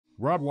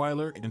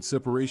Rottweiler and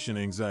separation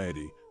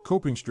anxiety,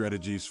 coping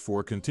strategies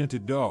for a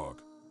contented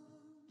dog.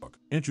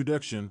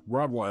 Introduction: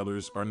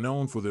 Rottweilers are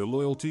known for their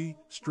loyalty,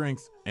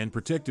 strength, and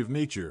protective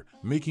nature,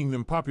 making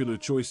them popular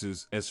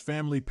choices as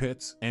family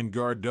pets and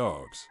guard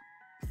dogs.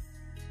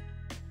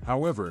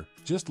 However,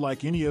 just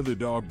like any other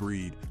dog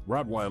breed,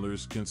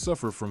 Rottweilers can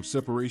suffer from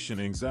separation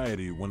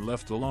anxiety when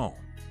left alone.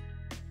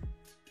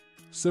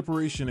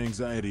 Separation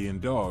anxiety in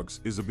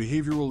dogs is a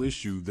behavioral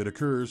issue that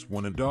occurs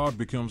when a dog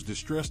becomes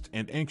distressed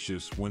and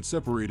anxious when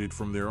separated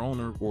from their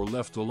owner or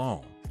left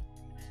alone.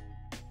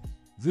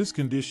 This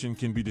condition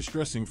can be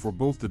distressing for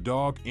both the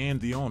dog and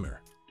the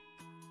owner.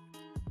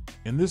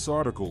 In this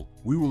article,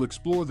 we will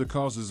explore the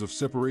causes of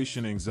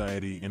separation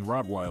anxiety in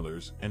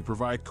Rottweilers and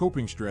provide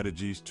coping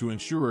strategies to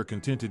ensure a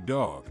contented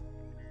dog.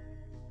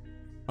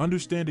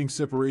 Understanding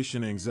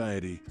separation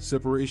anxiety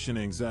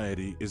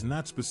is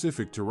not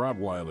specific to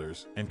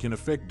Rottweilers and can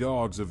affect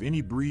dogs of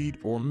any breed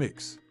or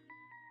mix.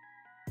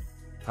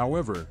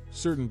 However,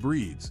 certain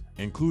breeds,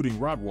 including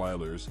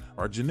Rottweilers,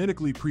 are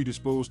genetically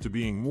predisposed to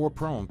being more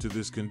prone to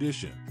this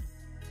condition.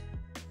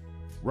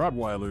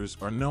 Rottweilers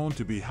are known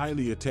to be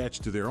highly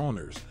attached to their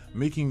owners,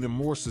 making them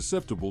more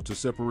susceptible to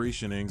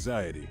separation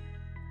anxiety.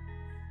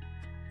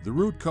 The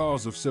root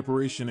cause of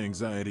separation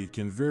anxiety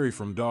can vary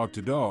from dog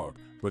to dog,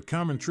 but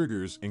common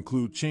triggers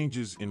include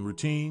changes in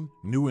routine,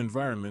 new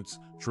environments,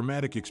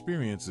 traumatic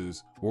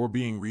experiences, or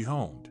being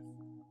rehomed.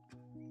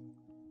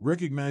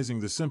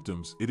 Recognizing the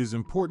symptoms: it is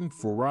important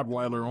for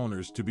Rottweiler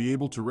owners to be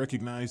able to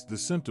recognize the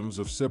symptoms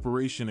of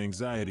separation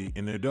anxiety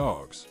in their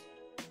dogs.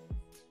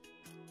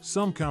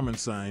 Some common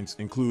signs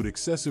include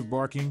excessive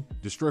barking,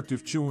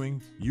 destructive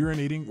chewing,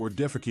 urinating or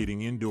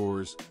defecating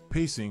indoors,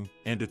 pacing,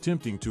 and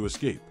attempting to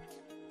escape.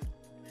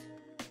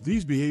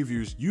 These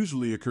behaviors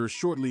usually occur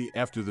shortly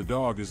after the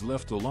dog is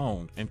left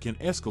alone and can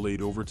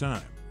escalate over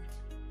time.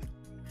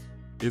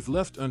 If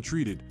left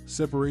untreated,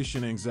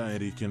 separation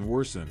anxiety can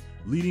worsen,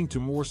 leading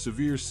to more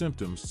severe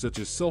symptoms such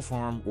as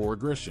self-harm or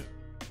aggression.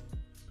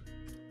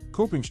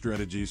 Coping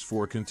strategies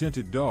for a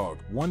contented dog.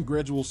 1.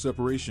 Gradual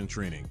separation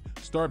training.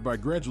 Start by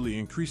gradually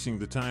increasing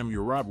the time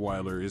your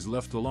Rottweiler is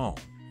left alone.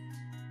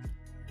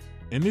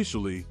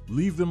 Initially,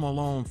 leave them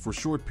alone for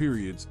short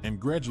periods and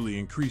gradually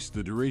increase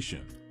the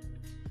duration.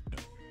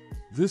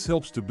 This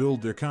helps to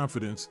build their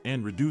confidence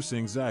and reduce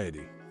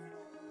anxiety.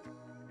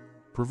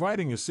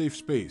 Providing a safe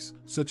space,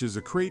 such as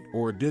a crate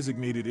or a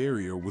designated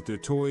area with their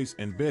toys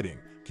and bedding,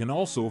 can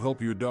also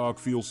help your dog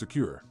feel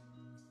secure.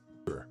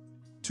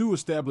 2.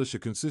 Establish a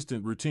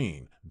consistent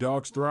routine.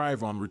 Dogs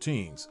thrive on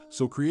routines,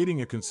 so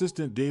creating a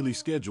consistent daily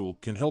schedule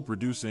can help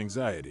reduce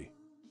anxiety.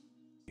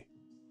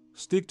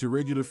 Stick to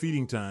regular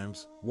feeding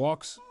times,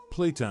 walks,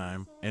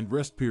 playtime, and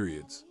rest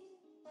periods.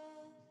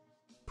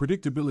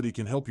 Predictability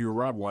can help your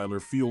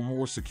Rottweiler feel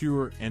more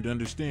secure and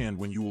understand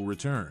when you will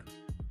return.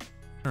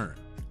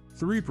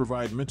 3.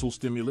 Provide mental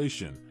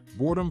stimulation.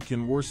 Boredom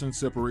can worsen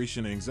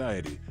separation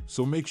anxiety,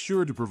 so make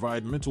sure to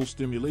provide mental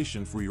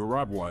stimulation for your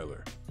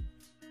Rottweiler.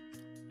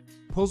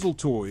 Puzzle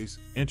toys,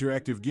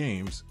 interactive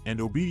games, and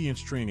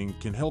obedience training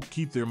can help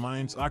keep their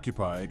minds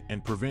occupied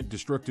and prevent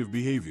destructive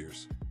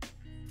behaviors.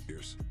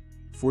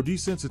 For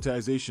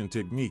desensitization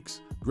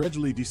techniques,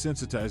 gradually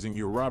desensitizing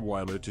your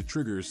Rottweiler to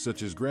triggers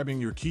such as grabbing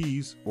your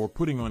keys or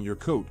putting on your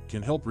coat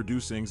can help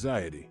reduce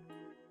anxiety.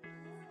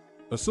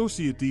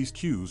 Associate these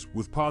cues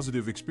with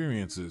positive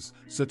experiences,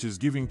 such as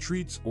giving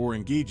treats or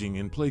engaging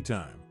in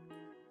playtime.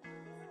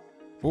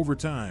 Over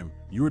time,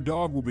 your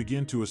dog will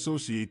begin to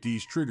associate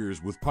these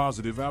triggers with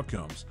positive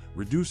outcomes,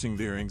 reducing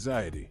their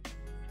anxiety.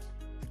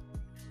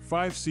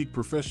 5. Seek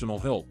professional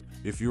help.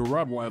 If your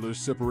Rottweiler's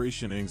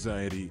separation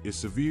anxiety is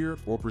severe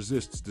or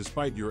persists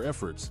despite your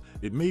efforts,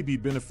 it may be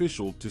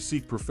beneficial to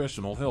seek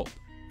professional help.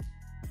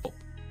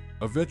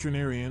 A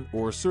veterinarian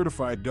or a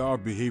certified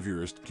dog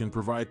behaviorist can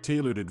provide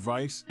tailored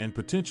advice and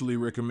potentially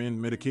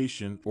recommend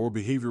medication or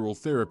behavioral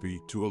therapy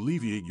to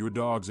alleviate your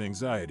dog's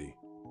anxiety.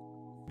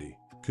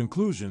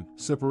 Conclusion: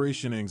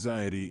 separation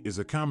anxiety is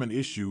a common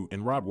issue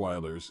in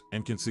Rottweilers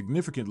and can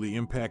significantly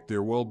impact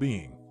their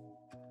well-being.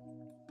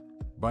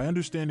 By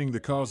understanding the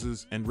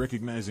causes and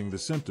recognizing the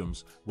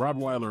symptoms,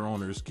 Rottweiler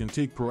owners can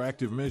take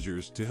proactive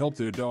measures to help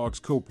their dogs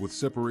cope with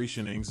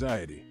separation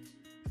anxiety.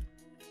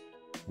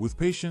 With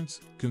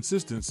patience,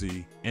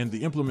 consistency, and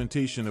the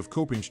implementation of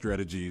coping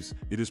strategies,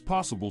 it is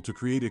possible to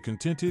create a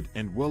contented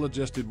and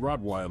well-adjusted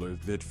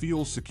Rottweiler that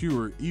feels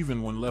secure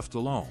even when left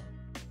alone.